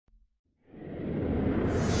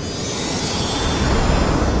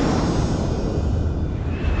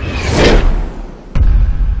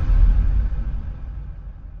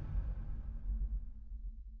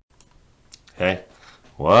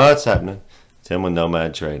What's happening? Tim with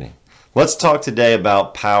Nomad Trading. Let's talk today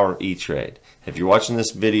about Power Etrade. If you're watching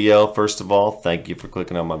this video, first of all, thank you for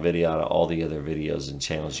clicking on my video out of all the other videos and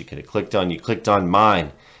channels you could have clicked on. You clicked on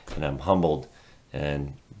mine, and I'm humbled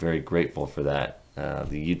and very grateful for that.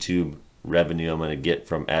 The YouTube revenue I'm going to get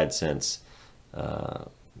from AdSense,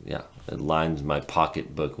 yeah, it lines my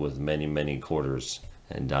pocketbook with many, many quarters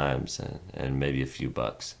and dimes and maybe a few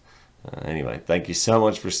bucks. Anyway, thank you so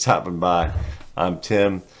much for stopping by. I'm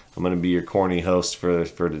Tim. I'm going to be your corny host for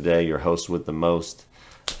today, your host with the most.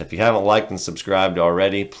 If you haven't liked and subscribed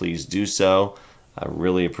already, please do so. I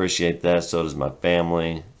really appreciate that. So does my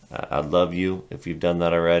family. I love you if you've done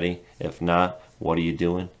that already. If not, what are you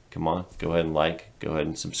doing? Come on, go ahead and like, go ahead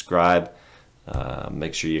and subscribe.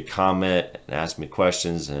 Make sure you comment and ask me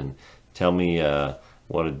questions and tell me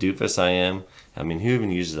what a doofus I am. I mean, who even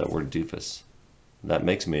uses that word doofus? That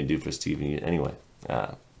makes me a doofus to even anyway.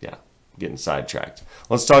 Yeah, getting sidetracked.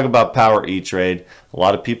 Let's talk about Power Etrade. A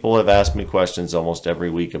lot of people have asked me questions almost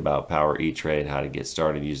every week about Power Etrade, how to get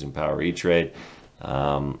started using Power Etrade.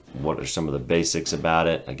 What are some of the basics about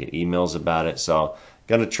it? I get emails about it. So I'm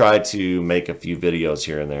going to try to make a few videos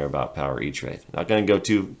here and there about Power Etrade. Not going to go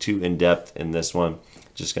too in-depth in this one.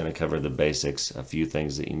 Just going to cover the basics, a few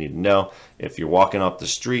things that you need to know. If you're walking off the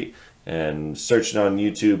street and searching on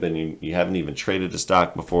YouTube and you haven't even traded a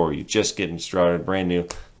stock before, you're just getting started brand new,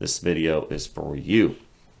 this video is for you.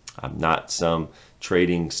 I'm not some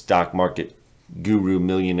trading stock market guru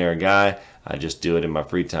millionaire guy. I just do it in my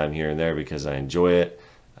free time here and there because I enjoy it,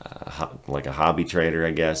 like a hobby trader,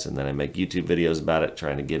 I guess, and then I make YouTube videos about it,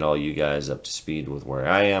 trying to get all you guys up to speed with where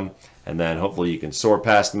I am, and then hopefully you can soar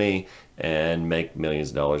past me and make millions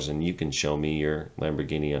of dollars, and you can show me your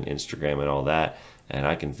Lamborghini on Instagram and all that, and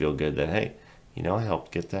I can feel good that, hey, you know, I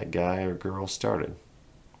helped get that guy or girl started.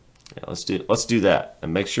 Yeah, let's do that.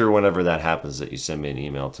 And make sure whenever that happens that you send me an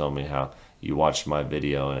email, tell me how you watched my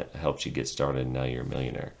video and it helped you get started and now you're a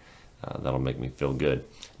millionaire. That'll make me feel good.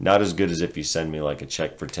 Not as good as if you send me like a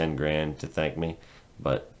check for 10 grand to thank me,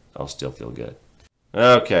 but I'll still feel good.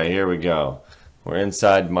 Okay, here we go. We're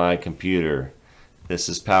inside my computer. This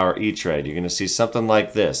is Power Etrade. You're going to see something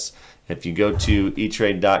like this. If you go to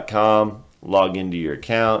etrade.com, log into your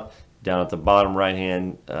account, down at the bottom right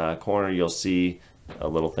hand corner you'll see a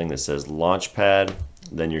little thing that says Launchpad.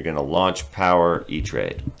 Then you're going to launch Power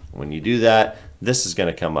Etrade. When you do that, this is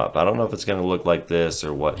going to come up. I don't know if it's going to look like this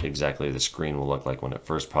or what exactly the screen will look like when it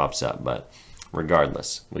first pops up, but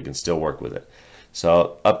regardless, we can still work with it.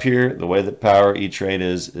 So up here, the way that Power Etrade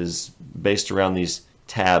is based around these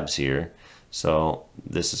tabs here. So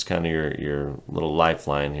this is kind of your little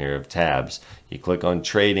lifeline here of tabs. You click on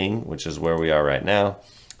trading, which is where we are right now.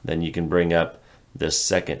 Then you can bring up this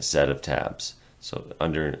second set of tabs. So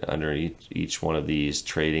under each one of these,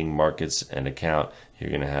 trading, markets, and account, you're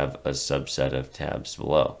going to have a subset of tabs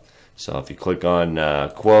below. So if you click on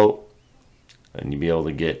quote, and you'll be able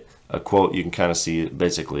to get a quote, you can kind of see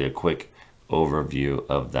basically a quick overview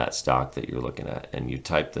of that stock that you're looking at. And you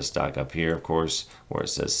type the stock up here, of course, where it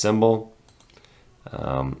says symbol.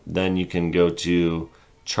 Then you can go to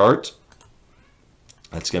chart.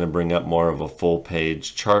 That's going to bring up more of a full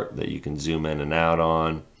page chart that you can zoom in and out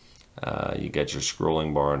on. You got your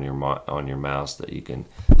scrolling bar on your mouse that you can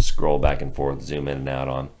scroll back and forth, zoom in and out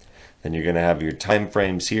on. Then you're going to have your time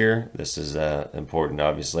frames here. This is important,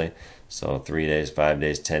 obviously. So 3 days, 5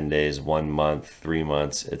 days, 10 days, 1 month, 3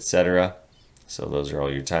 months, etc. So those are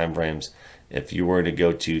all your time frames. If you were to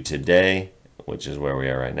go to today, which is where we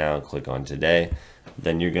are right now, click on today,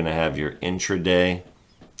 then you're going to have your intraday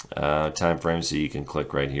time frame. So you can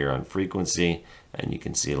click right here on frequency and you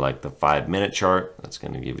can see like the 5-minute chart. That's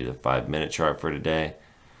going to give you the 5-minute chart for today.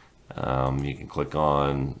 You can click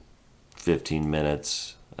on 15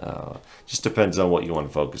 minutes. Just depends on what you want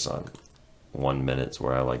to focus on. 1 minute's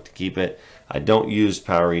where I like to keep it. I don't use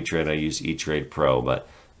Power Etrade. I use eTrade Pro, but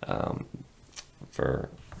for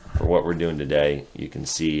what we're doing today, you can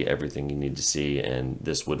see everything you need to see, and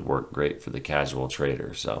this would work great for the casual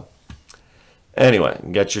trader. So anyway,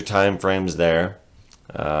 you got your time frames there.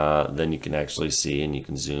 Then you can actually see, and you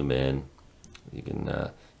can zoom in. You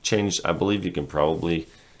can change, I believe you can probably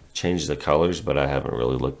change the colors, but I haven't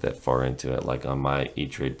really looked that far into it. Like on my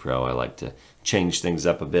eTrade Pro, I like to change things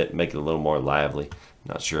up a bit, make it a little more lively.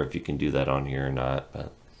 Not sure if you can do that on here or not.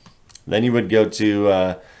 But then you would go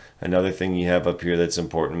to another thing you have up here that's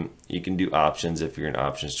important. You can do options if you're an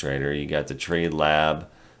options trader. You got the Trade Lab,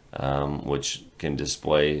 which can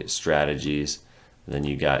display strategies. Then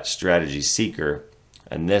you got Strategy Seeker,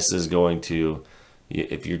 and this is going to,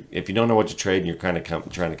 if you don't know what to trade and you're kind of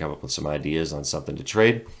trying to come up with some ideas on something to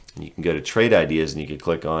trade, you can go to Trade Ideas and you can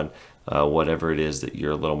click on whatever it is that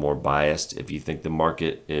you're a little more biased. If you think the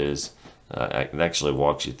market is, it actually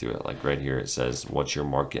walks you through it. Like right here, it says, what's your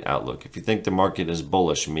market outlook? If you think the market is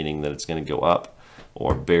bullish, meaning that it's going to go up,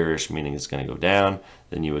 or bearish, meaning it's going to go down,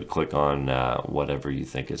 then you would click on whatever you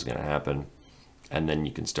think is going to happen. And then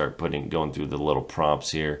you can start going through the little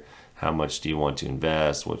prompts here. How much do you want to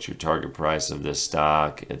invest? What's your target price of this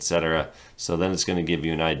stock, etc. So then it's going to give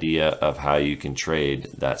you an idea of how you can trade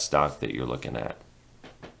that stock that you're looking at.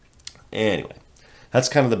 Anyway, that's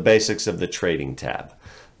kind of the basics of the trading tab.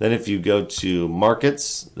 Then if you go to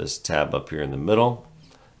markets, this tab up here in the middle,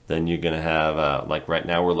 then you're going to have, like right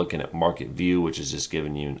now we're looking at market view, which is just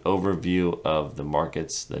giving you an overview of the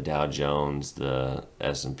markets, the Dow Jones, the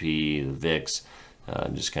S&P, the VIX,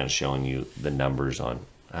 just kind of showing you the numbers on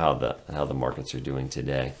how the markets are doing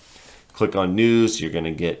today. Click on news, you're going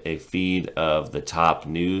to get a feed of the top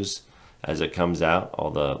news as it comes out,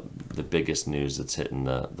 all the biggest news that's hitting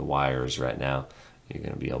the wires right now. You're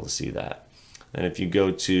going to be able to see that. And if you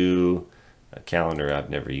go to a calendar I've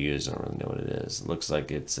never used, I don't really know what it is. It looks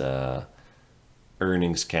like it's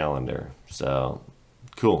earnings calendar. So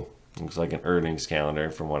cool. Looks like an earnings calendar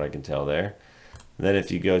from what I can tell there. And then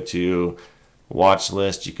if you go to watch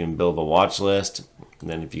list, you can build a watch list. And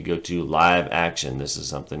then if you go to live action, this is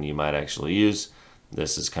something you might actually use.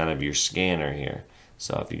 This is kind of your scanner here.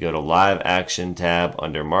 So if you go to live action tab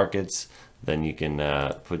under markets, then you can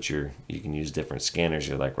you can use different scanners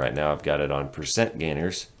here. Like right now I've got it on percent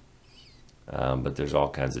gainers. But there's all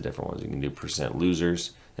kinds of different ones. You can do percent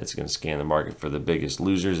losers. It's going to scan the market for the biggest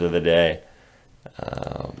losers of the day.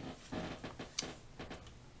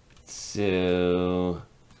 So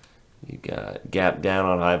you got gap down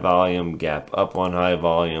on high volume, gap up on high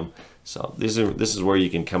volume. So this is where you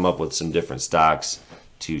can come up with some different stocks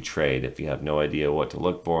to trade. If you have no idea what to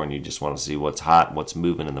look for and you just want to see what's hot, what's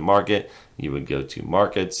moving in the market, you would go to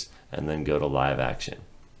markets and then go to live action.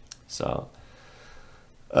 So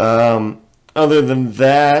other than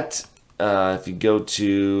that, if you go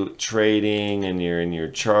to trading and you're in your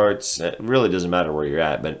charts, it really doesn't matter where you're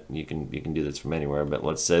at, but you can do this from anywhere. But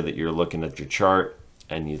let's say that you're looking at your chart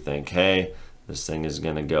and you think, hey, this thing is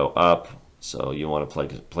going to go up, so you want to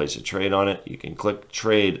place a trade on it. You can click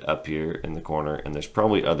trade up here in the corner, and there's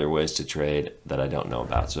probably other ways to trade that I don't know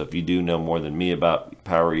about. So if you do know more than me about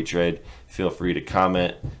Power Etrade, feel free to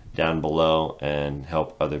comment down below and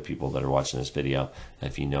help other people that are watching this video.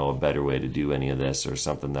 If you know a better way to do any of this or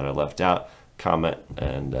something that I left out, comment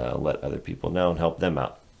and let other people know and help them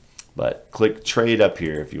out. But click trade up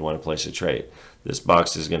here if you want to place a trade. This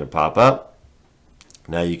box is going to pop up.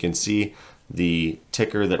 Now you can see the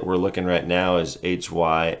ticker that we're looking right now is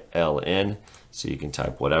HYLN. So you can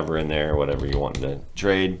type whatever in there, whatever you want to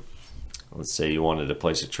trade. Let's say you wanted to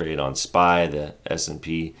place a trade on SPY, the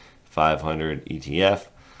S&P 500 ETF.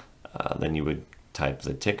 Then you would type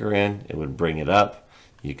the ticker in, it would bring it up.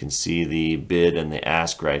 You can see the bid and the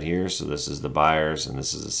ask right here. So this is the buyers and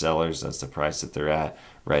this is the sellers. That's the price that they're at.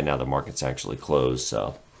 Right now the market's actually closed,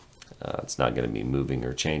 so it's not going to be moving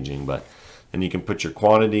or changing. But then you can put your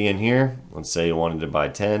quantity in here. Let's say you wanted to buy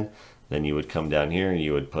 10. Then you would come down here and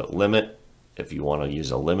you would put limit if you want to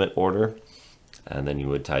use a limit order. And then you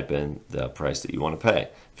would type in the price that you want to pay.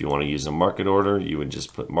 If you want to use a market order, you would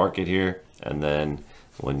just put market here, and then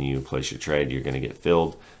when you place your trade, you're going to get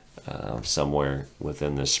filled somewhere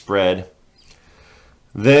within the spread.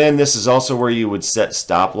 Then this is also where you would set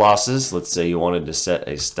stop losses. Let's say you wanted to set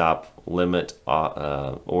a stop limit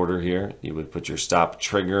order here. You would put your stop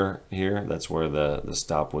trigger here. That's where the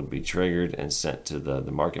stop would be triggered and sent to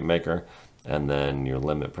the market maker, and then your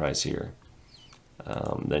limit price here.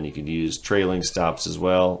 Then you could use trailing stops as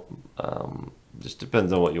well. Just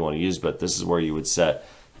depends on what you want to use, but this is where you would set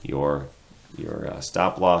your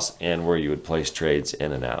stop loss and where you would place trades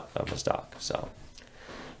in and out of a stock. So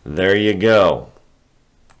there you go.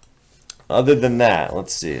 Other than that,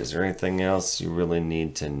 let's see, is there anything else you really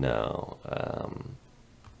need to know?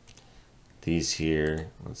 These here,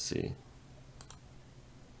 let's see.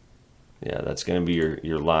 Yeah, that's going to be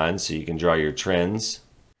your lines, so you can draw your trends.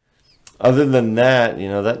 Other than that, you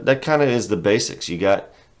know, that kind of is the basics. You got,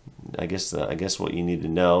 I guess what you need to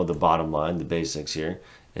know, the bottom line, the basics here,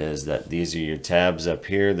 is that these are your tabs up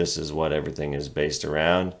here. This is what everything is based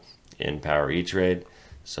around in Power Etrade.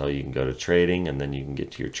 So you can go to trading and then you can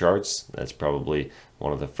get to your charts. That's probably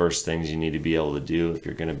one of the first things you need to be able to do if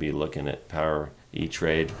you're going to be looking at Power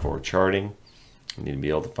Etrade for charting. You need to be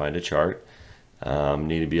able to find a chart. You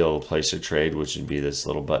need to be able to place a trade, which would be this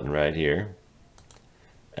little button right here.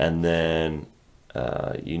 And then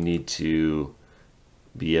you need to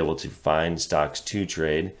be able to find stocks to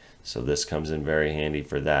trade. So this comes in very handy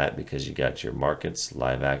for that, because you got your markets,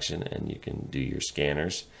 live action, and you can do your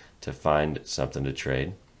scanners to find something to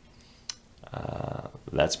trade.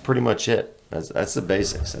 That's pretty much it. That's the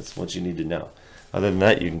basics. That's what you need to know. Other than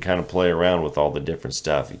that, you can kind of play around with all the different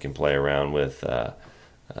stuff. You can play around with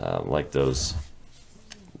like those,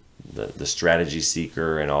 the strategy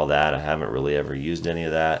seeker and all that. I haven't really ever used any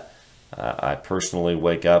of that. I personally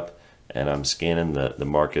wake up and I'm scanning the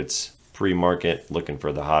markets pre-market, looking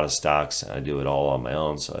for the hottest stocks. I do it all on my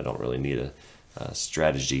own, so I don't really need a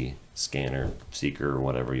strategy scanner, seeker, or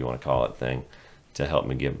whatever you want to call it thing to help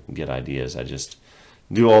me get ideas. I just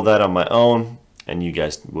do all that on my own, and you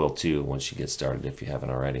guys will too once you get started if you haven't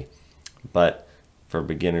already. But for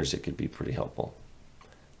beginners, it could be pretty helpful.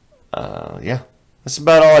 Yeah, that's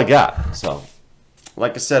about all I got. So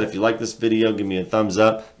like I said, if you like this video, give me a thumbs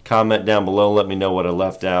up, comment down below, let me know what I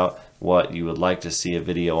left out, what you would like to see a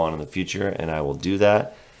video on in the future, and I will do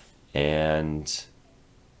that. And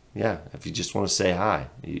yeah, if you just want to say hi,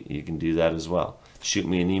 you can do that as well. Shoot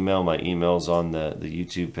me an email. My email's on the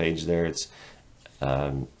YouTube page there. It's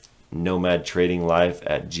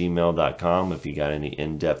nomadtradinglife@gmail.com. If you got any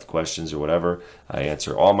in-depth questions or whatever, I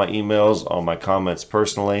answer all my emails, all my comments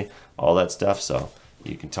personally, all that stuff, so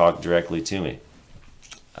you can talk directly to me.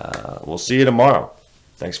 We'll see you tomorrow.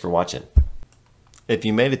 Thanks for watching. If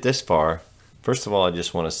you made it this far, first of all, I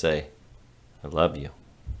just want to say I love you.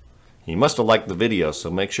 You must have liked the video,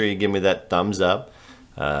 so make sure you give me that thumbs up,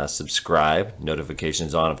 subscribe,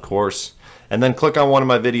 notifications on, of course, and then click on one of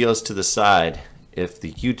my videos to the side. If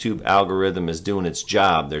the YouTube algorithm is doing its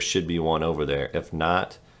job, there should be one over there. If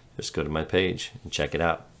not, just go to my page and check it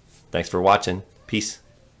out. Thanks for watching. Peace.